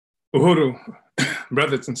Uhuru,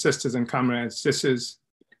 brothers and sisters and comrades, this is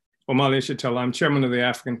Omali Shatel. I'm chairman of the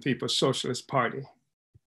African People's Socialist Party,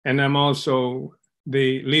 and I'm also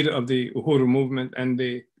the leader of the Uhuru movement and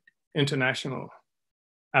the International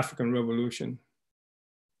African Revolution.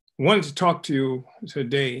 I wanted to talk to you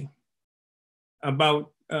today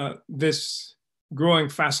about this growing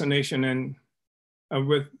fascination and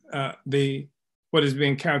with what is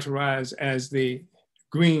being characterized as the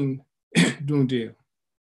Green New Deal.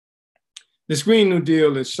 This Green New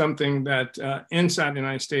Deal is something that inside the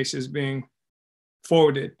United States is being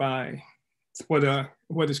forwarded by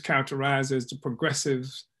what is characterized as the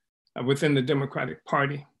progressives within the Democratic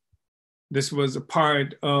Party. This was a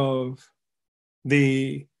part of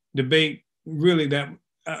the debate, really, that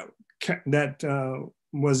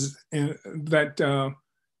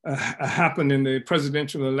happened in the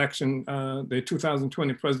presidential election, the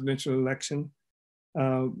 2020 presidential election,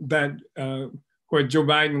 where Joe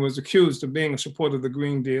Biden was accused of being a supporter of the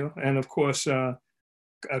Green Deal. And of course,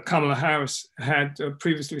 Kamala Harris had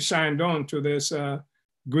previously signed on to this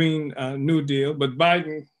Green New Deal, but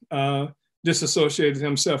Biden disassociated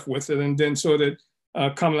himself with it. And then so did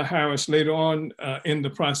Kamala Harris later on in the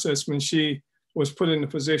process when she was put in the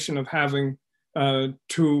position of having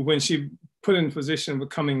when she put in the position of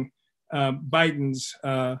becoming Biden's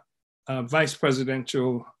vice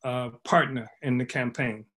presidential partner in the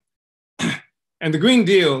campaign. And the Green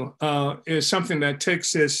Deal is something that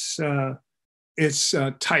takes its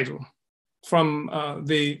title from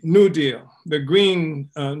the New Deal. The Green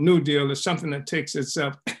New Deal is something that takes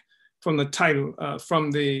itself from the title from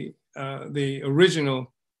the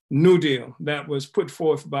original New Deal that was put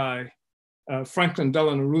forth by Franklin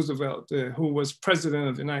Delano Roosevelt, who was president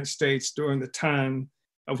of the United States during the time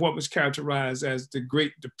of what was characterized as the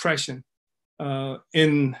Great Depression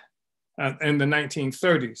in the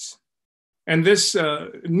 1930s. And this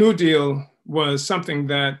New Deal was something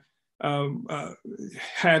that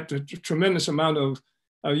had a tremendous amount of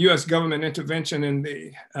US government intervention in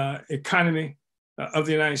the economy of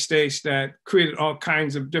the United States that created all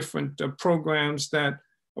kinds of different programs that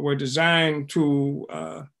were designed to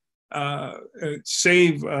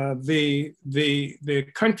save the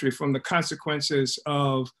country from the consequences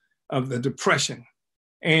of the Depression,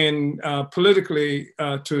 and politically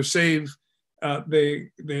to save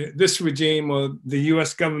this regime or the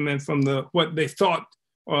U.S. government from what they thought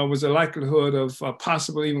was a likelihood of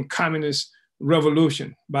possible even communist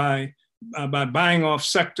revolution by buying off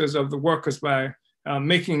sectors of the workers, by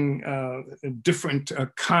making different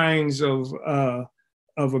kinds of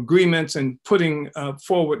agreements and putting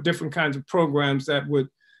forward different kinds of programs that would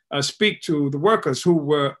speak to the workers who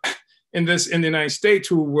were in the United States,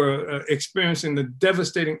 who were experiencing the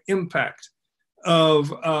devastating impact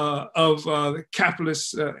of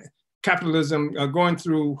capitalism going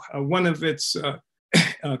through one of its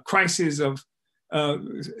crises of,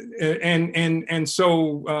 and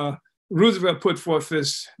so Roosevelt put forth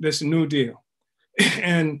this New Deal.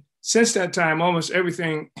 And since that time, almost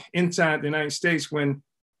everything inside the United States, when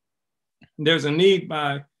there's a need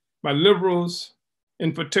by liberals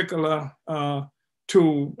in particular to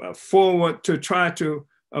try to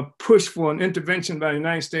push for an intervention by the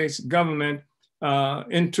United States government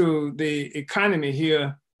into the economy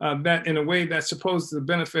here, that in a way that's supposed to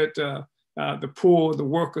benefit the poor, the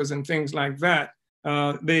workers, and things like that,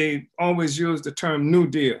 they always use the term New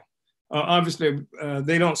Deal. Obviously,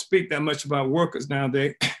 they don't speak that much about workers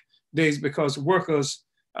nowadays because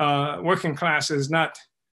working class is not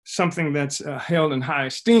something that's held in high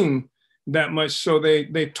esteem that much. So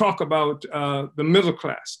they talk about the middle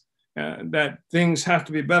class, that things have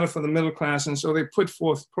to be better for the middle class, and so they put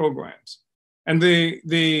forth programs. And the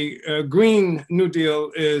Green New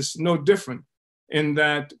Deal is no different in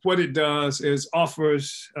that what it does is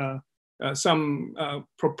offers some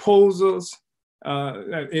proposals.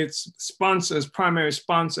 Its primary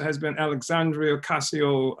sponsor has been Alexandria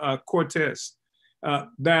Ocasio-Cortez,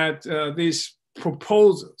 that these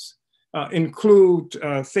proposals include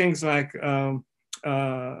things like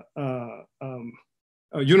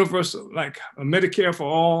universal, like Medicare for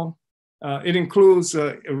all. It includes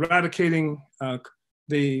eradicating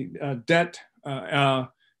the debt,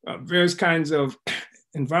 various kinds of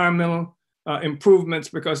environmental improvements,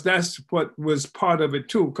 because that's what was part of it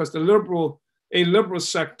too, because a liberal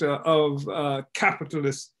sector of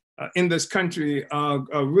capitalists in this country are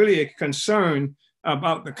really concerned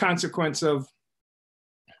about the consequence of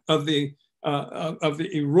the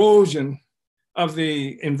erosion of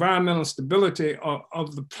the environmental stability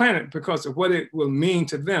of the planet because of what it will mean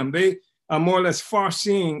to them. They are more or less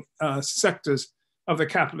far-seeing sectors of the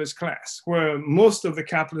capitalist class, where most of the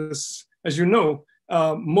capitalists, as you know,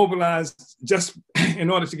 mobilized just in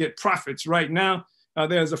order to get profits. Right now,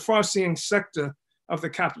 there's a far-seeing sector of the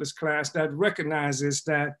capitalist class that recognizes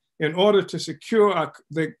that in order to secure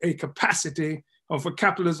a capacity for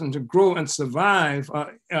capitalism to grow and survive,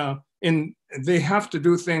 they have to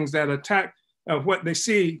do things that attack what they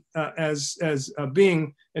see as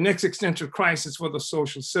being an existential crisis for the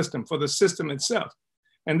social system, for the system itself.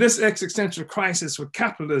 And this existential crisis for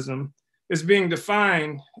capitalism is being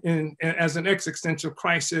defined as an existential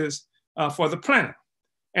crisis for the planet.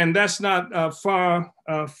 And that's not a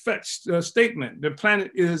far-fetched statement. The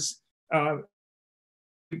planet is,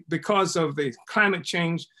 because of the climate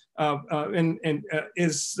change,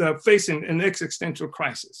 is facing an existential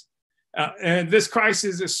crisis. And this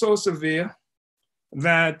crisis is so severe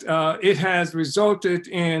that it has resulted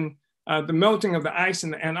in the melting of the ice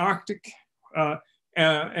in the Antarctic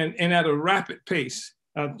and at a rapid pace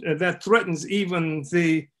that threatens even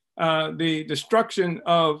the destruction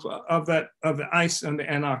of the ice in the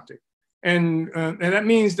Antarctic. And that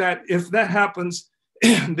means that if that happens,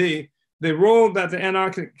 the role that the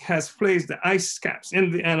Antarctic has played, the ice caps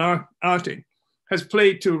in the Antarctic, has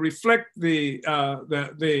played to reflect the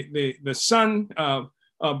sun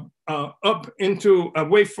up into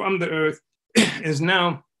away from the Earth is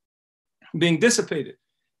now being dissipated,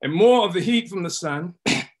 and more of the heat from the sun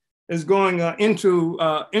is going into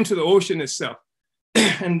the ocean itself,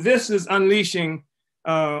 and this is unleashing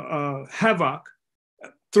havoc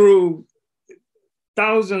through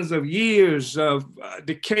thousands of years of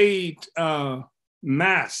decayed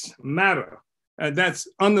matter that's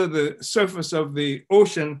under the surface of the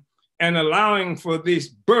ocean, and allowing for these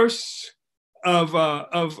bursts of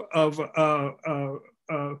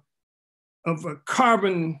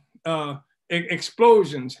carbon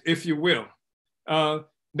explosions, if you will,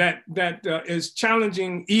 that is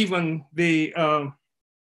challenging even the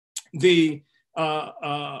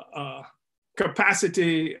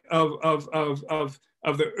capacity of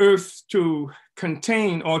the Earth to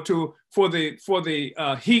contain, or for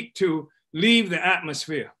the heat to leave the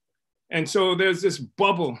atmosphere. And so there's this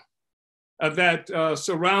bubble that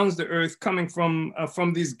surrounds the Earth coming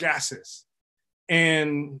from these gases.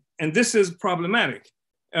 And this is problematic.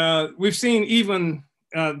 We've seen even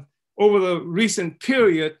over the recent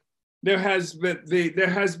period, the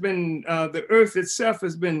Earth itself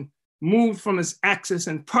has been moved from its axis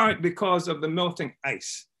in part because of the melting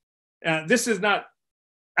ice. This is not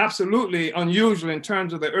absolutely unusual in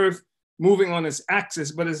terms of the Earth moving on its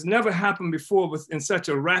axis, but it's never happened before in such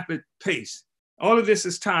a rapid pace. All of this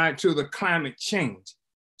is tied to the climate change.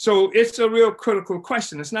 So it's a real critical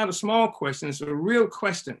question. It's not a small question, it's a real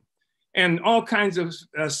question. And all kinds of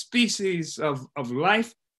species of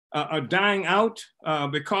life are dying out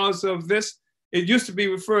because of this. It used to be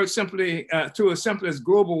referred simply as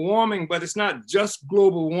global warming, but it's not just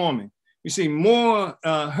global warming. We see more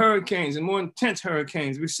hurricanes and more intense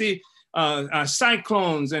hurricanes. We see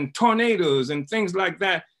cyclones and tornadoes and things like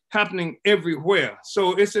that happening everywhere.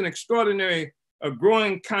 So it's an extraordinary, a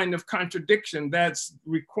growing kind of contradiction that's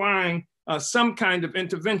requiring some kind of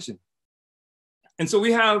intervention. And so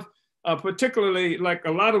we have particularly like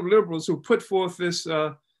a lot of liberals who put forth this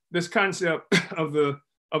concept of the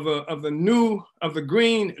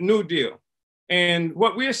Green New Deal. And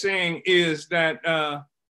what we're saying is that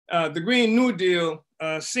the Green New Deal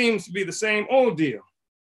seems to be the same old deal.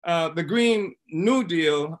 The Green New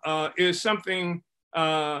Deal is something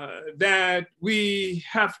that we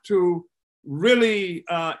have to really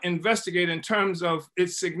investigate in terms of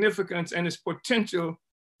its significance and its potential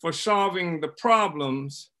for solving the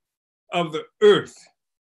problems of the Earth.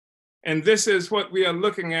 And this is what we are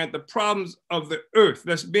looking at, the problems of the Earth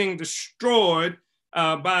that's being destroyed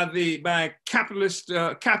by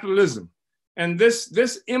capitalism. And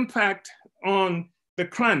this impact on the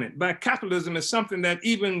climate by capitalism is something that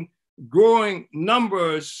even growing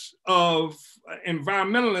numbers of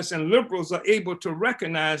environmentalists and liberals are able to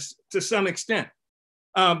recognize to some extent.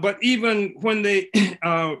 But even when they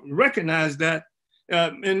recognize that,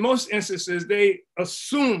 in most instances, they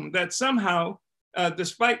assume that somehow,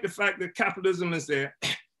 despite the fact that capitalism is there,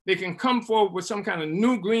 they can come forward with some kind of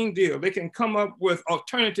new Green Deal. They can come up with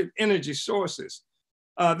alternative energy sources.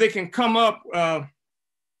 They can come up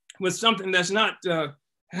with something that's not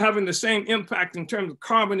having the same impact in terms of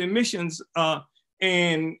carbon emissions,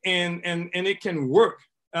 and it can work.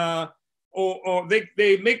 Or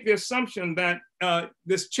they make the assumption that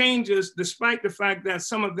this changes despite the fact that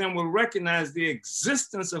some of them will recognize the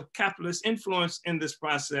existence of capitalist influence in this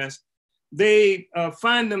process. They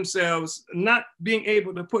find themselves not being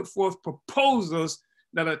able to put forth proposals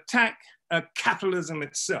that attack capitalism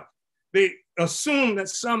itself. They assume that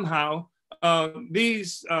somehow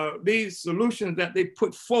these solutions that they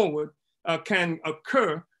put forward can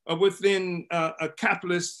occur within a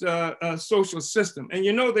capitalist social system. And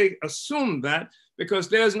you know, they assume that because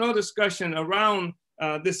there's no discussion around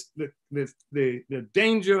the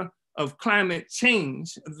danger of climate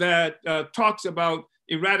change that talks about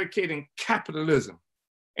eradicating capitalism.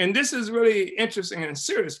 And this is really interesting and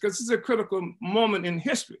serious because this is a critical moment in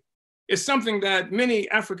history. It's something that many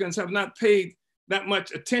Africans have not paid that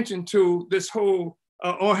much attention to, this whole,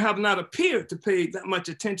 or have not appeared to pay that much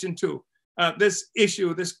attention to this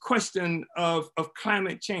issue, this question of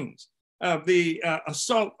climate change, the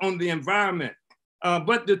assault on the environment.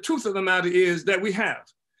 But the truth of the matter is that we have,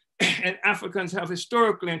 and Africans have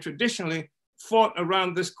historically and traditionally fought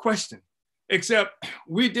around this question, except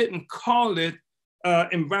we didn't call it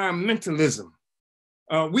environmentalism.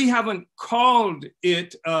 We haven't called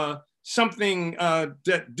it something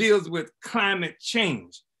that deals with climate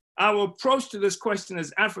change. Our approach to this question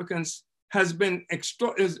as Africans has been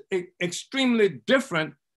extremely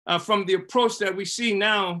different from the approach that we see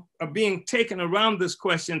now being taken around this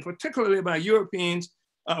question, particularly by Europeans,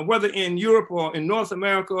 whether in Europe or in North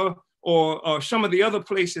America or some of the other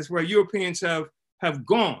places where Europeans have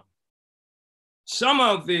gone.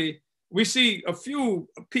 We see a few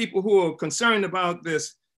people who are concerned about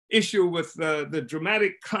this issue with the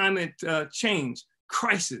dramatic climate change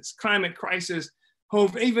crisis, climate crisis,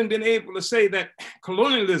 who've even been able to say that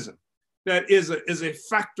colonialism that is a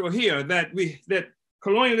factor here, that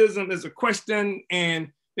colonialism is a question,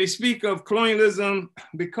 and they speak of colonialism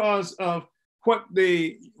because of what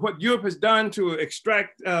Europe has done to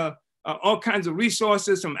extract all kinds of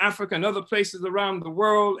resources from Africa and other places around the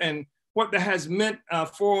world, and what that has meant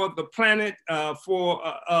for the planet.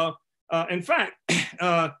 In fact,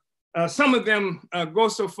 some of them go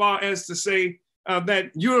so far as to say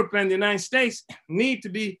that Europe and the United States need to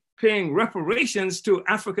be paying reparations to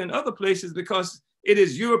Africa and other places because it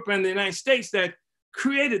is Europe and the United States that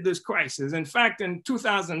created this crisis. In fact, in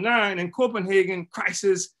 2009 in Copenhagen,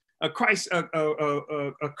 a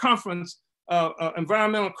conference,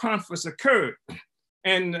 environmental conference occurred.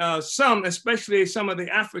 And some, especially some of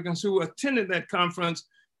the Africans who attended that conference,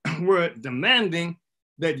 were demanding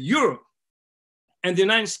that Europe and the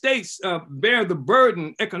United States bear the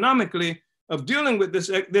burden economically of dealing with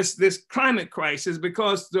this climate crisis,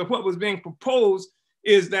 because what was being proposed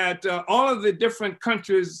is that all of the different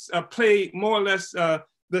countries play more or less do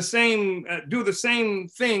the same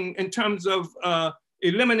thing in terms of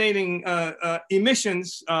eliminating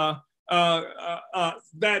emissions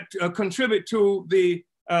that contribute to the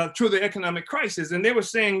economic crisis. And they were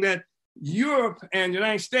saying that Europe and the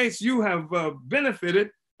United States, you have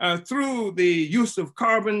benefited through the use of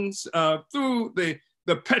carbons, through the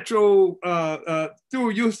petrol, through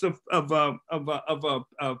use of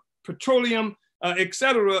petroleum,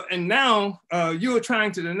 etc. And now you are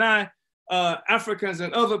trying to deny Africans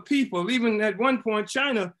and other people. Even at one point,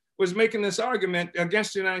 China was making this argument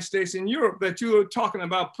against the United States and Europe that you were talking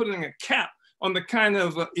about putting a cap on the kind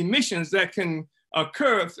of emissions that can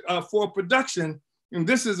occur for production. And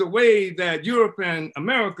this is a way that Europe and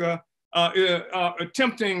America are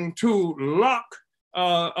attempting to lock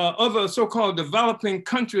other so-called developing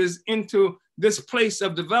countries into this place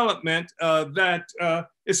of development that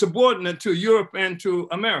is subordinate to Europe and to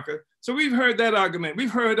America. So we've heard that argument.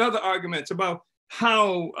 We've heard other arguments about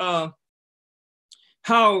how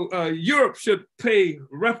Europe should pay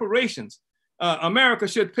reparations. America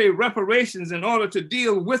should pay reparations in order to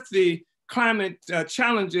deal with the climate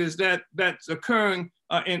challenges that's occurring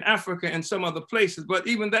in Africa and some other places. But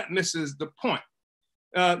even that misses the point.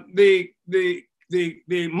 Most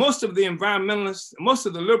of the environmentalists, most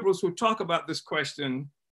of the liberals who talk about this question,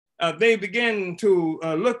 they begin to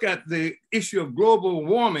look at the issue of global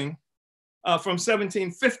warming from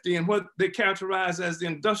 1750 and what they characterize as the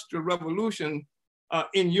Industrial Revolution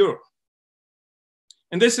in Europe.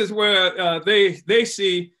 And this is where they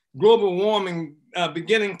see global warming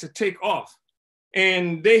beginning to take off.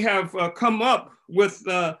 And they have come up with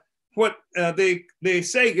what they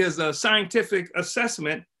say is a scientific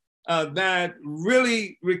assessment that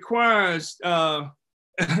really requires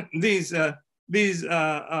these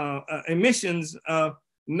emissions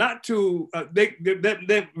not to,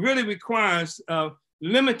 that really requires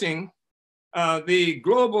limiting the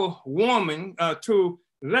global warming to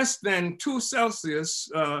less than 2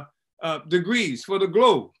 Celsius degrees for the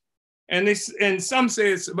globe. And some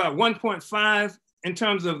say it's about 1.5 in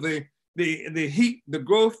terms of the heat, the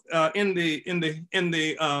growth in the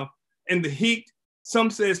heat.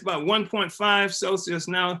 Some say it's about 1.5 Celsius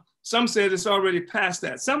now. Some say it's already past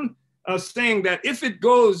that. Some are saying that if it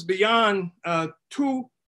goes beyond 2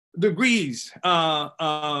 degrees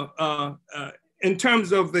in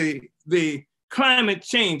terms of the climate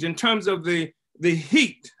change, in terms of the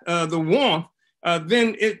heat, the warmth,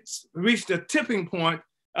 then it's reached a tipping point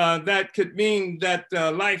that could mean that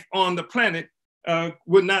life on the planet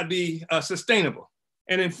would not be sustainable.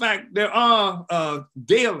 And in fact, there are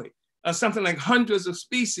daily something like hundreds of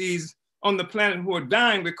species on the planet who are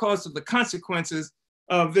dying because of the consequences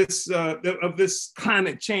of this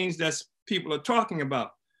climate change that people are talking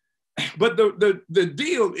about. But the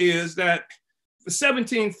deal is that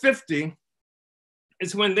 1750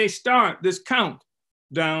 is when they start this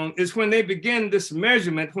countdown, is when they begin this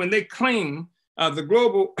measurement, when they claim the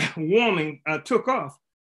global warming took off.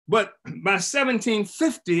 But by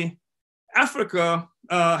 1750, Africa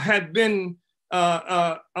had been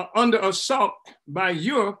under assault by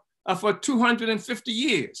Europe for 250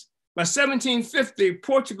 years. By 1750,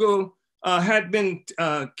 Portugal had been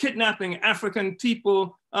kidnapping African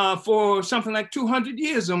people for something like 200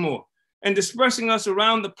 years or more, and dispersing us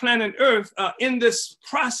around the planet Earth in this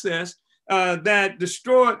process that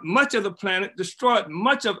destroyed much of the planet, destroyed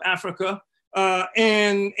much of Africa,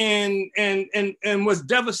 and was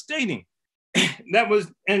devastating.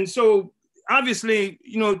 And so obviously,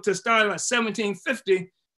 to start at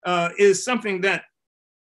 1750 is something that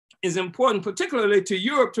is important, particularly to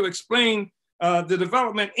Europe, to explain the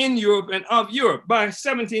development in Europe and of Europe. By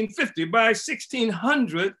 1750, by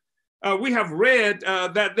 1600, we have read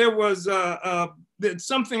that there was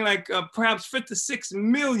something like perhaps 56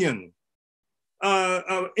 million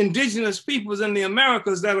indigenous peoples in the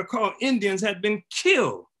Americas that are called Indians had been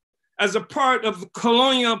killed as a part of the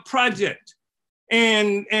colonial project.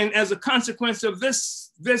 And as a consequence of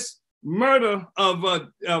this murder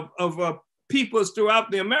of peoples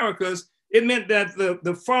throughout the Americas, it meant that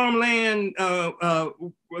the farmland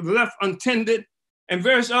was left untended, and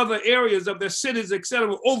various other areas of their cities, et cetera,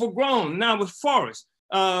 were overgrown now with forests,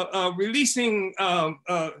 releasing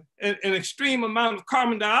an extreme amount of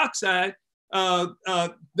carbon dioxide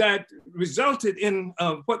that resulted in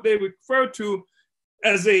what they refer to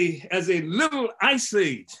as a little ice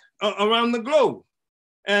age around the globe.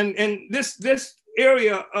 And this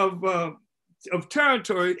area of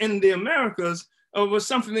territory in the Americas was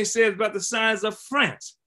something they said about the size of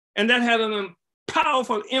France. And that had a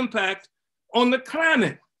powerful impact on the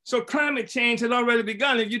climate. So climate change had already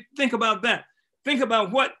begun. If you think about that, think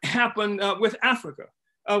about what happened with Africa,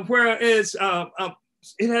 whereas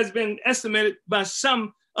it has been estimated by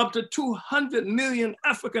some up to 200 million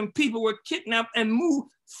African people were kidnapped and moved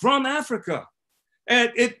from Africa.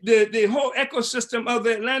 And the whole ecosystem of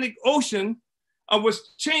the Atlantic Ocean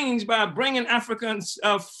was changed by bringing Africans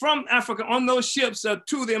from Africa on those ships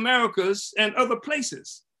to the Americas and other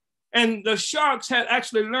places. And the sharks had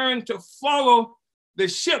actually learned to follow the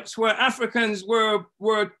ships where Africans were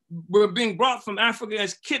being brought from Africa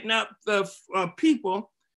as kidnapped people.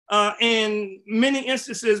 And many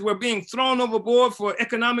instances were being thrown overboard for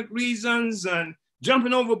economic reasons and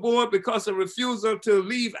jumping overboard because of refusal to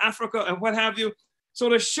leave Africa and what have you. So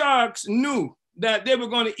the sharks knew that they were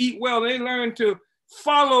going to eat well. They learned to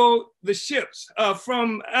follow the ships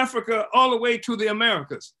from Africa all the way to the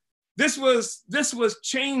Americas. This was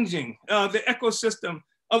changing the ecosystem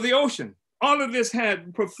of the ocean. All of this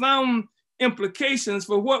had profound implications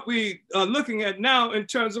for what we are looking at now in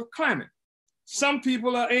terms of climate. Some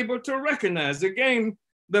people are able to recognize, again,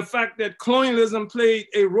 the fact that colonialism played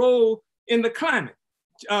a role in the climate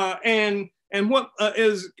and what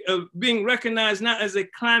is being recognized now as a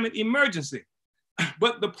climate emergency.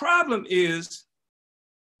 But the problem is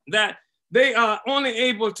that they are only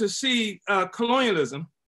able to see colonialism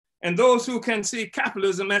and those who can see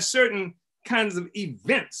capitalism as certain kinds of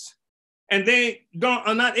events. And they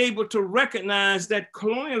are not able to recognize that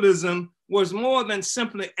colonialism was more than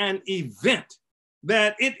simply an event,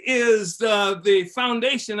 that it is the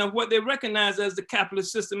foundation of what they recognize as the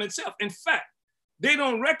capitalist system itself. In fact, they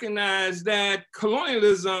don't recognize that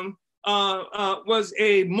colonialism was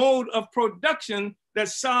a mode of production that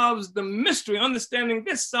solves the mystery. Understanding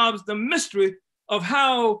this solves the mystery of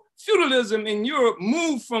how feudalism in Europe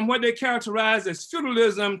moved from what they characterize as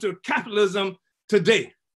feudalism to capitalism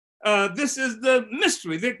today. This is the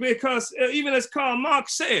mystery, because even as Karl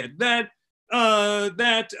Marx said, that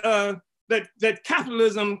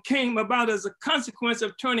capitalism came about as a consequence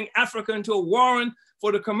of turning Africa into a warren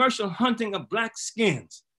for the commercial hunting of black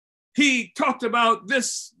skins. He talked about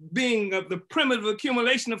this being the primitive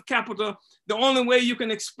accumulation of capital. The only way you can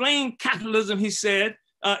explain capitalism, he said,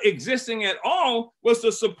 existing at all was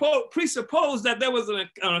to presuppose that there was an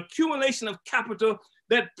accumulation of capital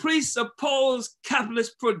that presupposed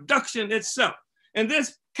capitalist production itself. And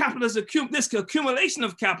this this accumulation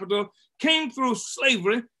of capital came through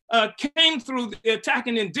slavery, came through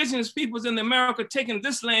attacking indigenous peoples in America, taking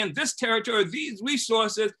this land, this territory, these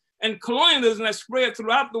resources, and colonialism that spread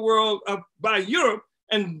throughout the world by Europe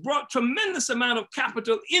and brought tremendous amount of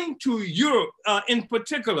capital into Europe in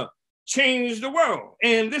particular, changed the world.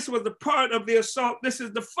 And this was the part of the assault. This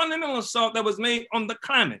is the fundamental assault that was made on the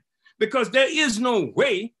climate, because there is no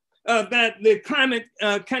way that the climate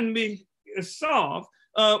can be solved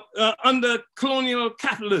under colonial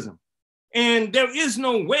capitalism. And there is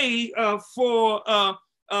no way for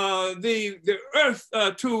the earth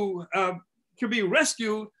to be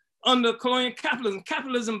rescued under colonial capitalism.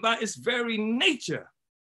 Capitalism by its very nature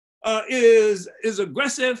is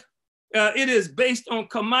aggressive. It is based on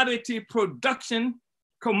commodity production,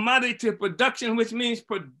 which means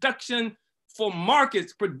production for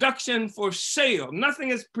markets, production for sale. Nothing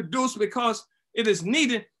is produced because it is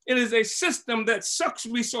needed. It is a system that sucks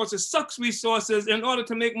resources in order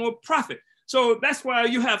to make more profit. So that's why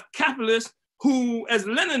you have capitalists who, as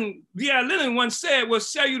V.I. Lenin once said, will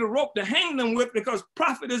sell you the rope to hang them with because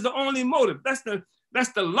profit is the only motive. That's the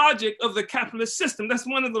logic of the capitalist system. That's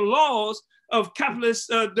one of the laws of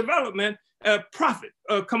capitalist development, profit,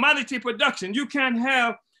 commodity production. You can't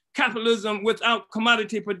have capitalism without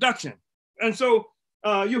commodity production. And so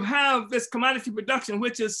you have this commodity production,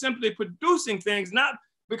 which is simply producing things, not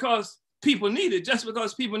because people need it, just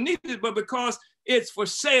because people need it, but because it's for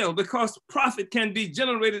sale, because profit can be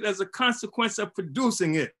generated as a consequence of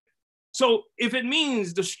producing it. So if it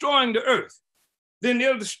means destroying the earth, then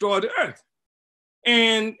they'll destroy the earth.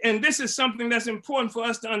 And this is something that's important for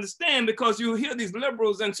us to understand, because you hear these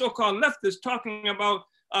liberals and so-called leftists talking about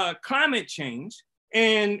climate change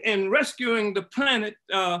and rescuing the planet.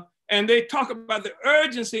 And they talk about the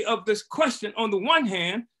urgency of this question on the one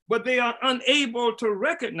hand, but they are unable to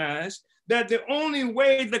recognize that the only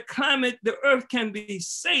way the earth can be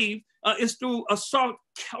saved is through assault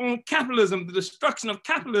on capitalism, the destruction of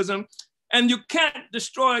capitalism. And you can't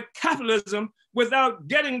destroy capitalism without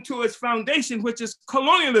getting to its foundation, which is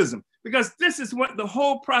colonialism, because this is what the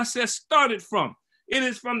whole process started from. It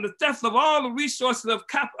is from the theft of all the resources of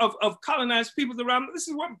colonized peoples around. This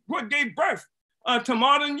is what gave birth to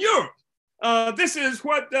modern Europe. This is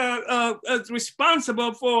what is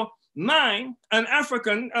responsible for an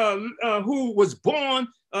African who was born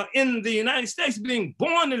in the United States, being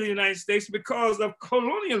born in the United States because of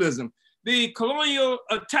colonialism, the colonial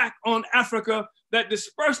attack on Africa that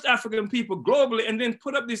dispersed African people globally and then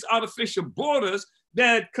put up these artificial borders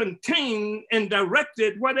that contained and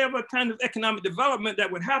directed whatever kind of economic development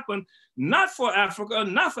that would happen, not for Africa,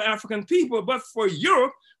 not for African people, but for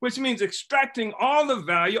Europe, which means extracting all the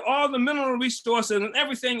value, all the mineral resources and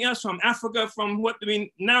everything else from Africa, from what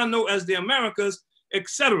we now know as the Americas,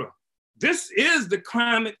 etc. This is the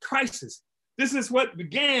climate crisis. This is what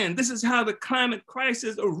began. This is how the climate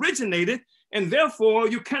crisis originated. And therefore,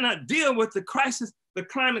 you cannot deal with the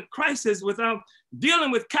climate crisis without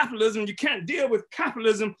dealing with capitalism. You can't deal with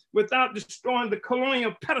capitalism without destroying the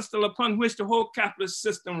colonial pedestal upon which the whole capitalist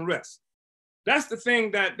system rests. That's the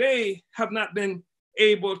thing that they have not been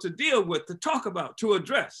able to deal with, to talk about, to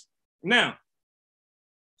address. Now,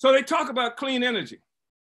 so they talk about clean energy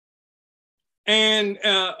and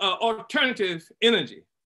alternative energy.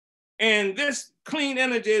 And this clean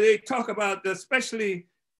energy, they talk about especially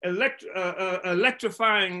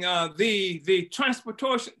electrifying the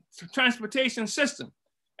transportation system.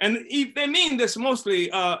 And they mean this mostly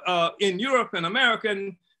in Europe and America,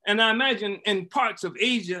 and I imagine in parts of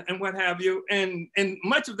Asia and what have you, and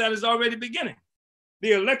much of that is already beginning.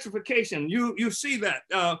 The electrification, you see that.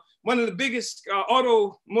 One of the biggest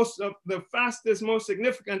the fastest, most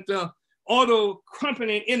significant auto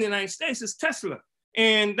company in the United States is Tesla.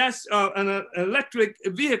 And that's an electric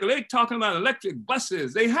vehicle. They're talking about electric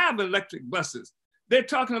buses. They have electric buses. They're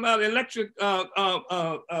talking about electric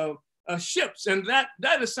ships. And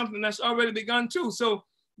that is something that's already begun too. So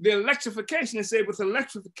the electrification, they say with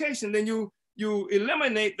electrification, then you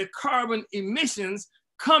eliminate the carbon emissions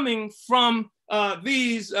coming from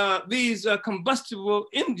these combustible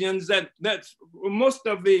engines that most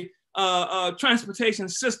of the transportation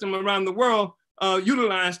system around the world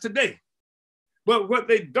utilize today. But what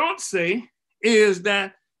they don't say is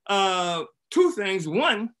that two things.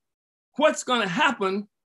 One, what's going to happen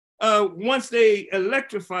once they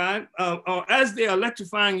electrify, or as they're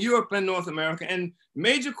electrifying Europe and North America, and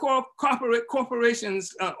major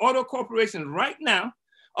corporations, auto corporations right now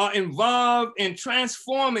are involved in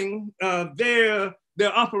transforming their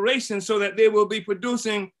operations so that they will be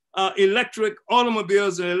producing electric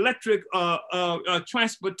automobiles and electric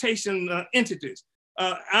transportation entities.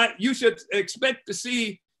 you should expect to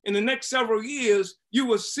see in the next several years, you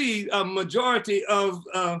will see a majority of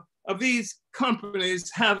these companies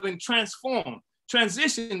having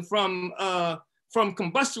transitioned from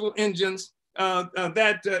combustible engines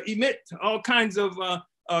that emit all kinds of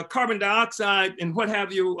carbon dioxide and what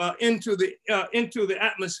have you into the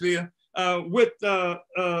atmosphere with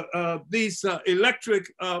these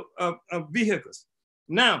electric vehicles.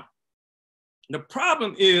 Now, the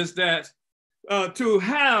problem is that to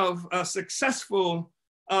have a successful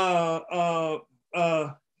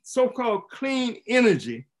so-called clean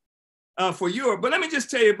energy for Europe, but let me just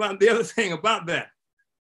tell you about the other thing about that.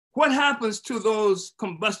 What happens to those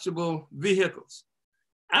combustible vehicles?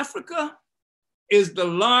 Africa is the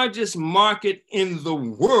largest market in the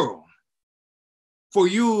world for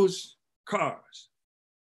used cars,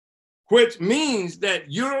 which means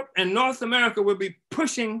that Europe and North America will be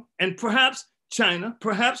pushing, and perhaps China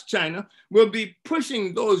will be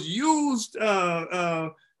pushing those used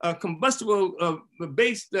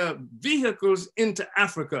combustible-based vehicles into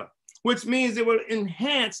Africa, which means it will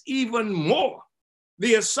enhance even more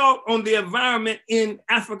the assault on the environment in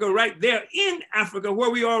Africa, right there in Africa, where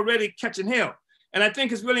we are already catching hell. And I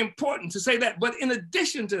think it's really important to say that. But in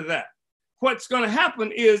addition to that, what's going to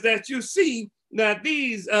happen is that you see that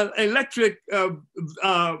these electric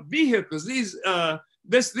vehicles,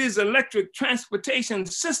 these electric transportation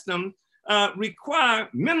systems require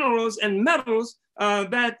minerals and metals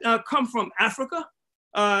that come from Africa,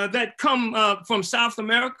 that come from South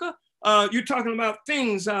America. You're talking about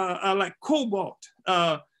things like cobalt,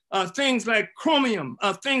 things like chromium,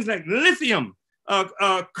 things like lithium,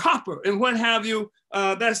 copper, and what have you,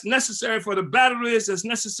 that's necessary for the batteries, that's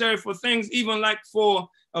necessary for things even like for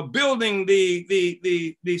building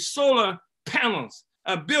the solar panels,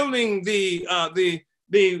 building the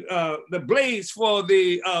blades for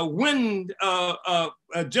the wind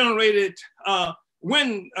generated,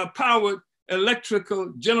 wind powered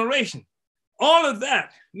electrical generation. All of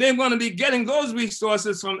that, they're going to be getting those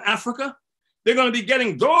resources from Africa. They're going to be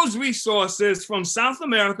getting those resources from South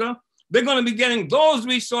America. They're going to be getting those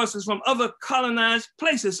resources from other colonized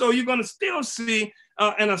places. So you're going to still see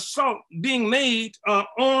an assault being made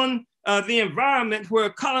on the environment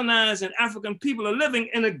where colonized and African people are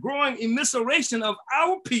living, and a growing immiseration of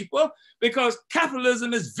our people, because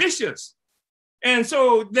capitalism is vicious. And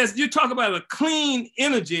so you talk about a clean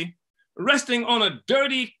energy resting on a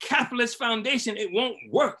dirty capitalist foundation, it won't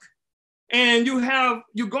work. And you're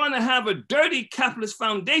going to have a dirty capitalist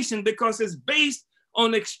foundation because it's based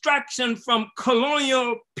on extraction from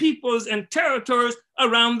colonial peoples and territories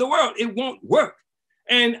around the world. It won't work.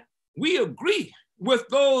 And we agree with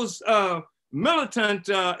those militant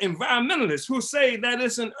environmentalists who say that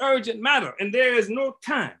it's an urgent matter and there is no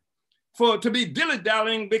time to be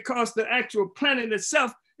dilly-dallying because the actual planet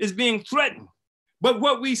itself is being threatened. But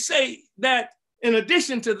what we say that in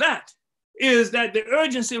addition to that is that the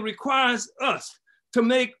urgency requires us to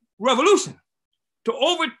make revolution, to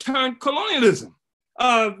overturn colonialism.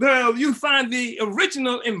 You find the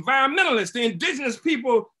original environmentalists, the indigenous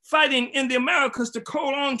people fighting in the Americas to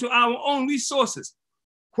hold on to our own resources.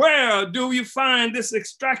 Where do you find this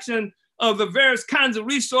extraction of the various kinds of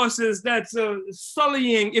resources that's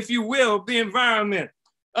sullying, if you will, the environment?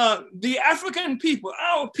 The African people,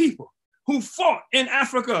 our people who fought in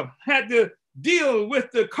Africa, had to deal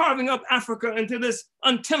with the carving up Africa into this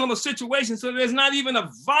untenable situation. So there's not even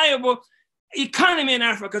a viable economy in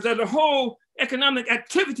Africa, that the whole economic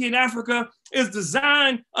activity in Africa is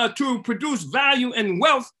designed to produce value and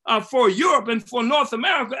wealth for Europe and for North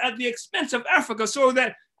America at the expense of Africa, so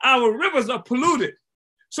that our rivers are polluted,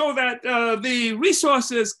 so that the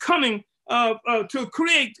resources coming to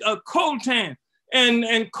create coltan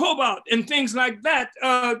and cobalt and things like that,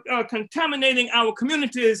 contaminating our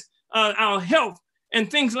communities, our health,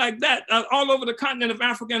 and things like that all over the continent of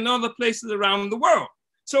Africa and other places around the world.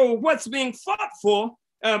 So what's being fought for,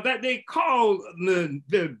 that they call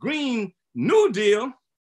the Green New Deal,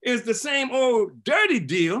 is the same old dirty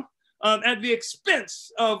deal at the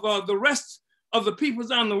expense of the rest of the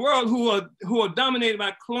peoples around the world who are dominated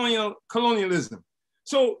by colonialism.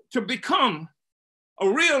 So to become a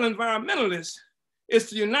real environmentalist is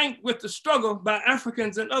to unite with the struggle by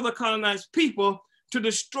Africans and other colonized people to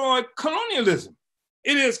destroy colonialism.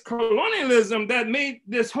 It is colonialism that made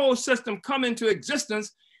this whole system come into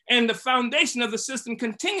existence, and the foundation of the system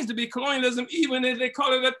continues to be colonialism, even if they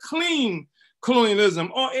call it a clean colonialism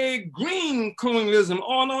or a green colonialism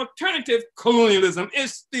or an alternative colonialism.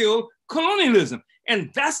 It's still colonialism.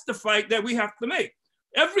 And that's the fight that we have to make.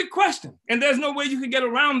 Every question, and there's no way you can get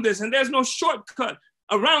around this, and there's no shortcut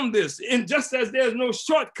around this. And just as there's no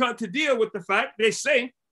shortcut to deal with the fact, they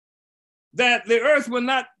say, that the earth will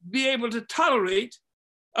not be able to tolerate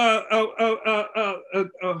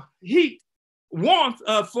heat, warmth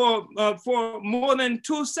for more than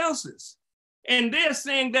 2 Celsius. And they're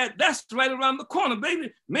saying that that's right around the corner,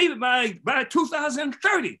 baby. Maybe by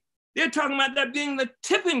 2030. They're talking about that being the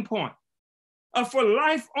tipping point for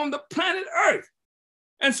life on the planet Earth.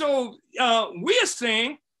 And so we're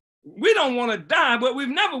saying we don't want to die, but we've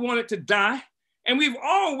never wanted to die. And we've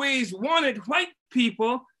always wanted white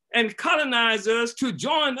people and colonizers to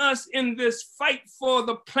join us in this fight for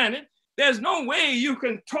the planet. There's no way you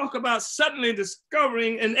can talk about suddenly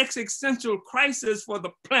discovering an existential crisis for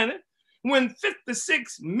the planet when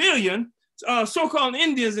 56 million so-called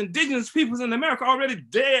Indians, indigenous peoples in America are already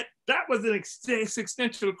dead. That was an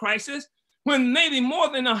existential crisis. When maybe more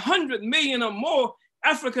than 100 million or more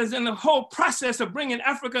Africans in the whole process of bringing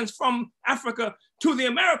Africans from Africa to the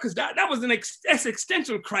Americas, that was an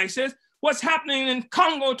existential crisis. What's happening in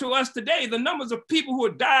Congo to us today, the numbers of people who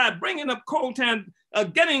have died, bringing up coltan,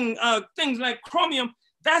 getting things like chromium,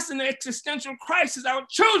 that's an existential crisis. Our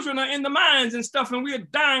children are in the mines and stuff, and we are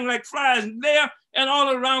dying like flies there and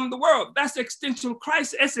all around the world. That's existential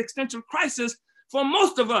crisis for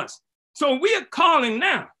most of us. So we are calling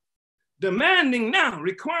now, demanding now,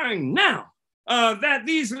 requiring now that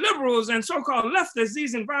these liberals and so-called leftists,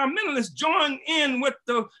 these environmentalists, join in with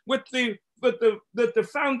the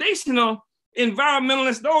foundational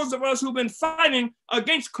environmentalists, those of us who've been fighting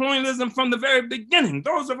against colonialism from the very beginning,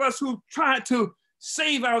 those of us who tried to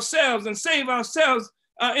save ourselves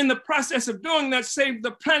in the process of doing that, save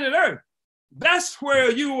the planet Earth. That's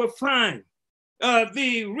where you will find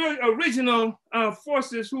the original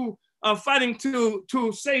forces who are fighting to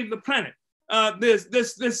save the planet. These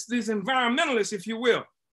environmentalists, if you will.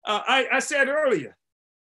 I said earlier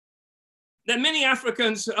that many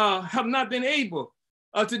Africans have not been able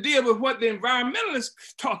to deal with what the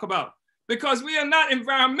environmentalists talk about, because we are not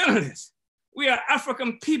environmentalists. We are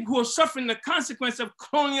African people who are suffering the consequence of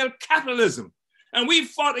colonial capitalism. And we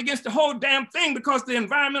fought against the whole damn thing because the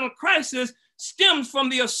environmental crisis stems from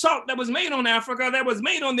the assault that was made on Africa, that was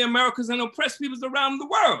made on the Americas and oppressed peoples around the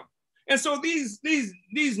world. And so these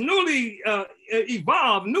newly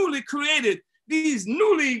evolved, newly created, these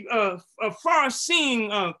newly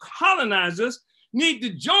far-seeing colonizers need to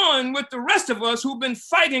join with the rest of us who've been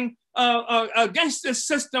fighting against this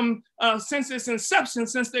system since its inception,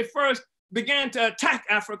 since they first began to attack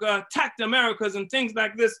Africa, attack the Americas and things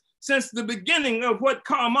like this, since the beginning of what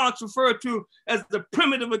Karl Marx referred to as the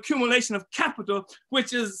primitive accumulation of capital,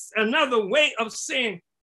 which is another way of saying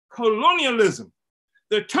colonialism,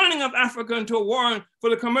 the turning of Africa into a warren for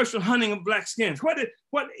the commercial hunting of black skins.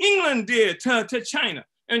 What England did to China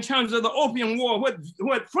in terms of the Opium War,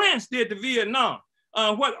 what France did to Vietnam,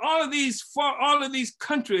 what all of these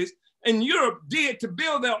countries in Europe did to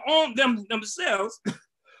build their own themselves,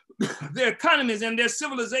 their economies and their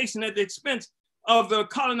civilization at the expense of the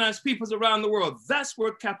colonized peoples around the world. That's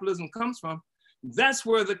where capitalism comes from. That's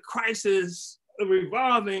where the crisis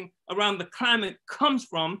revolving around the climate comes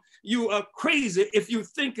from. You are crazy if you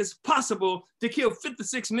think it's possible to kill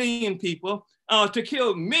 56 million people, to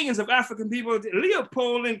kill millions of African people.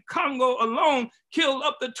 Leopold in Congo alone killed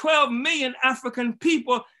up to 12 million African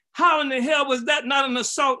people. How in the hell was that not an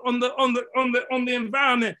assault on the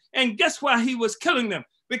environment? And guess why he was killing them?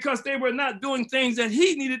 Because they were not doing things that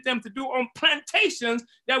he needed them to do on plantations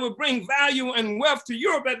that would bring value and wealth to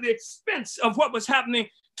Europe at the expense of what was happening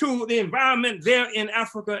to the environment there in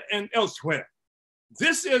Africa and elsewhere.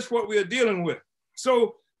 This is what we are dealing with.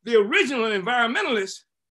 So the original environmentalists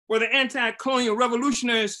were the anti-colonial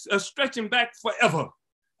revolutionaries stretching back forever.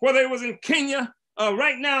 Whether it was in Kenya,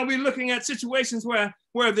 right now we're looking at situations where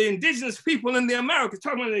the indigenous people in the Americas,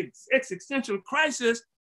 talking about the existential crisis,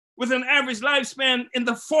 with an average lifespan in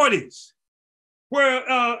the 40s, where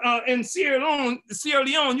in Sierra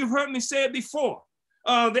Leone, you've heard me say it before,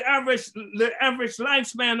 the average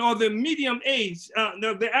lifespan or the medium age,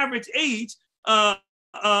 the average age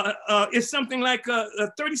is something like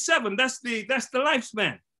 37. That's the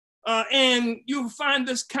lifespan, and you find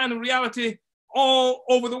this kind of reality all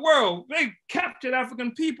over the world. They captured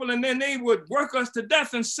African people, and then they would work us to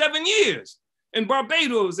death in 7 years in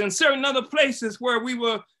Barbados and certain other places where we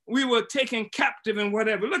were taken captive and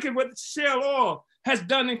whatever. Look at what shale oil has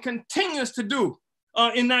done and continues to do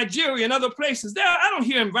in Nigeria and other places. I don't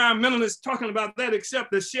hear environmentalists talking about that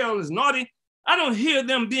except the shale is naughty. I don't hear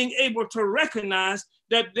them being able to recognize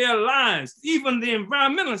that their lives, even the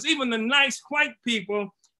environmentalists, even the nice white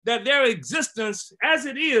people, that their existence as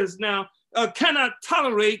it is now cannot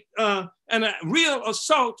tolerate a real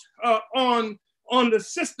assault on on the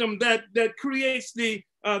system that creates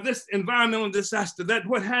this environmental disaster. That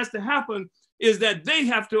what has to happen is that they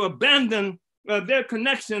have to abandon their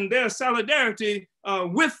connection, their solidarity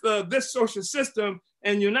with this social system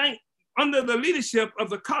and unite under the leadership of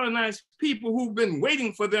the colonized people who've been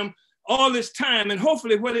waiting for them all this time. And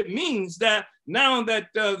hopefully what it means that now that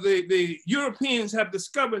the Europeans have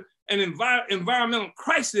discovered an environmental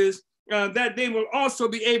crisis, that they will also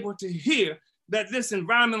be able to hear that this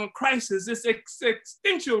environmental crisis, this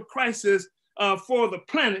existential crisis for the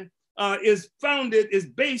planet is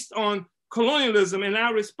based on colonialism, and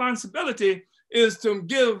our responsibility is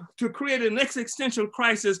to create an existential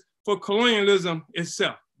crisis for colonialism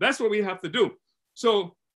itself. That's what we have to do.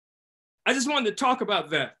 So I just wanted to talk about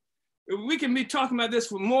that. We can be talking about this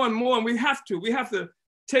for more and more, and we have to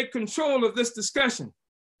take control of this discussion.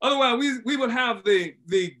 Otherwise, we will have the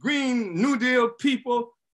Green New Deal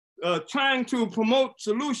people trying to promote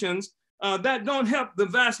solutions that don't help the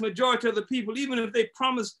vast majority of the people, even if they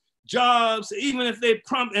promise jobs, even if they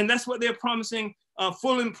and that's what they're promising,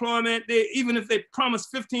 full employment, even if they promise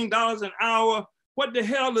 $15 an hour. What the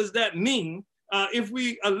hell does that mean if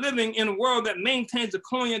we are living in a world that maintains the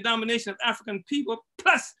colonial domination of African people?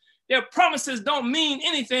 Plus, their promises don't mean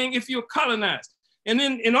anything if you're colonized. And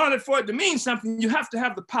then in order for it to mean something, you have to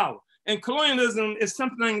have the power. And colonialism is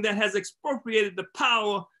something that has expropriated the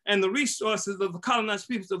power and the resources of the colonized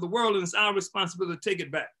peoples of the world, and it's our responsibility to take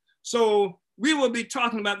it back. So we will be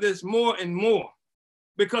talking about this more and more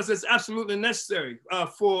because it's absolutely necessary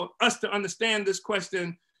for us to understand this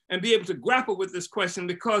question and be able to grapple with this question,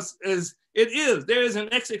 because there is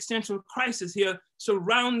an existential crisis here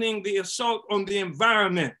surrounding the assault on the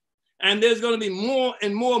environment. And there's going to be more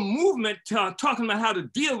and more movement talking about how to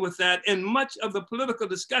deal with that. And much of the political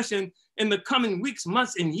discussion in the coming weeks,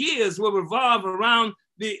 months, and years will revolve around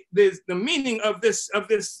the meaning of this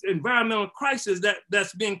environmental crisis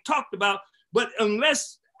that's being talked about. But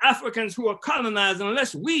unless Africans who are colonized,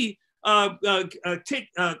 unless we take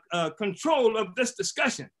control of this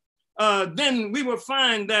discussion, then we will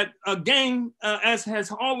find that again, as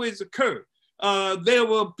has always occurred, they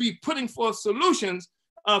will be putting forth solutions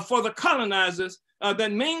for the colonizers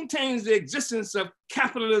that maintains the existence of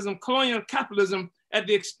capitalism, colonial capitalism, at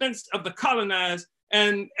the expense of the colonized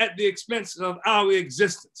and at the expense of our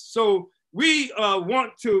existence. So we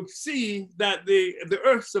want to see that the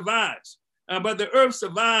earth survives, but the earth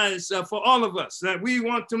survives for all of us. That we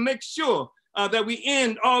want to make sure that we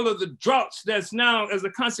end all of the droughts that's now as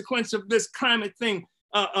a consequence of this climate thing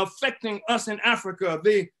affecting us in Africa,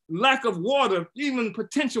 the lack of water, even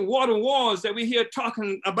potential water wars that we hear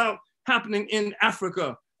talking about happening in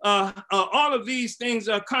Africa. All of these things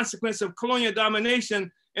are a consequence of colonial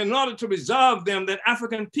domination. In order to resolve them, that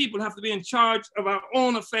African people have to be in charge of our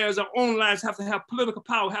own affairs, our own lives, have to have political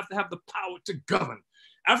power, have to have the power to govern.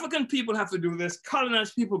 African people have to do this,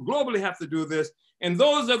 colonized people globally have to do this, and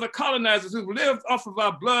those are the colonizers who've lived off of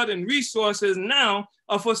our blood and resources now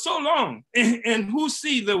for so long, and who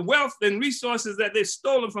see the wealth and resources that they've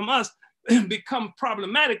stolen from us become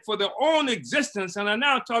problematic for their own existence, and are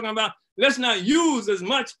now talking about, let's not use as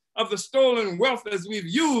much of the stolen wealth as we've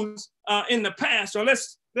used in the past, or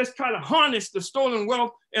let's try to harness the stolen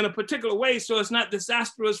wealth in a particular way so it's not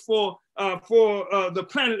disastrous for the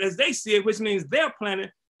planet as they see it, which means their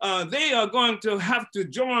planet. They are going to have to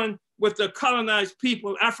join with the colonized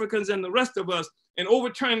people, Africans and the rest of us, and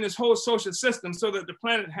overturn this whole social system so that the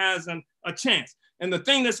planet has a chance. And the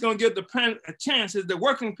thing that's going to give the planet a chance is the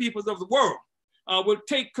working peoples of the world will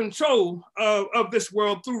take control of this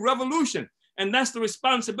world through revolution. And that's the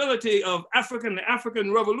responsibility of Africa. The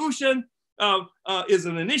African Revolution is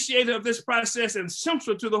an initiator of this process and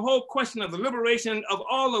central to the whole question of the liberation of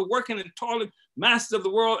all the working and toiling masses of the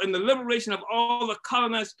world and the liberation of all the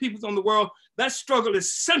colonized peoples on the world. That struggle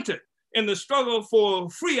is centered in the struggle for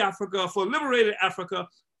free Africa, for liberated Africa,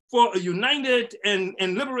 for a united and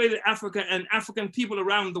liberated Africa and African people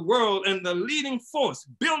around the world. And the leading force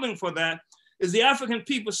building for that is the African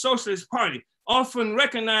People's Socialist Party, often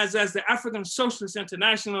recognized as the African Socialist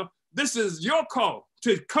International. This is your call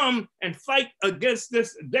to come and fight against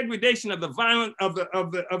this degradation of the violence of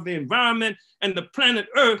the environment and the planet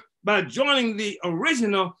Earth by joining the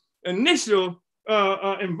initial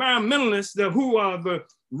environmentalists who are the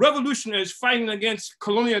revolutionaries fighting against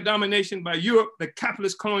colonial domination by Europe, the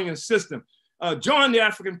capitalist colonial system. Join the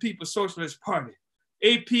African People's Socialist Party,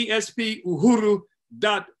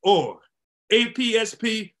 apspuhuru.org,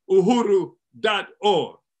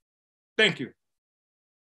 apspuhuru.org. Thank you.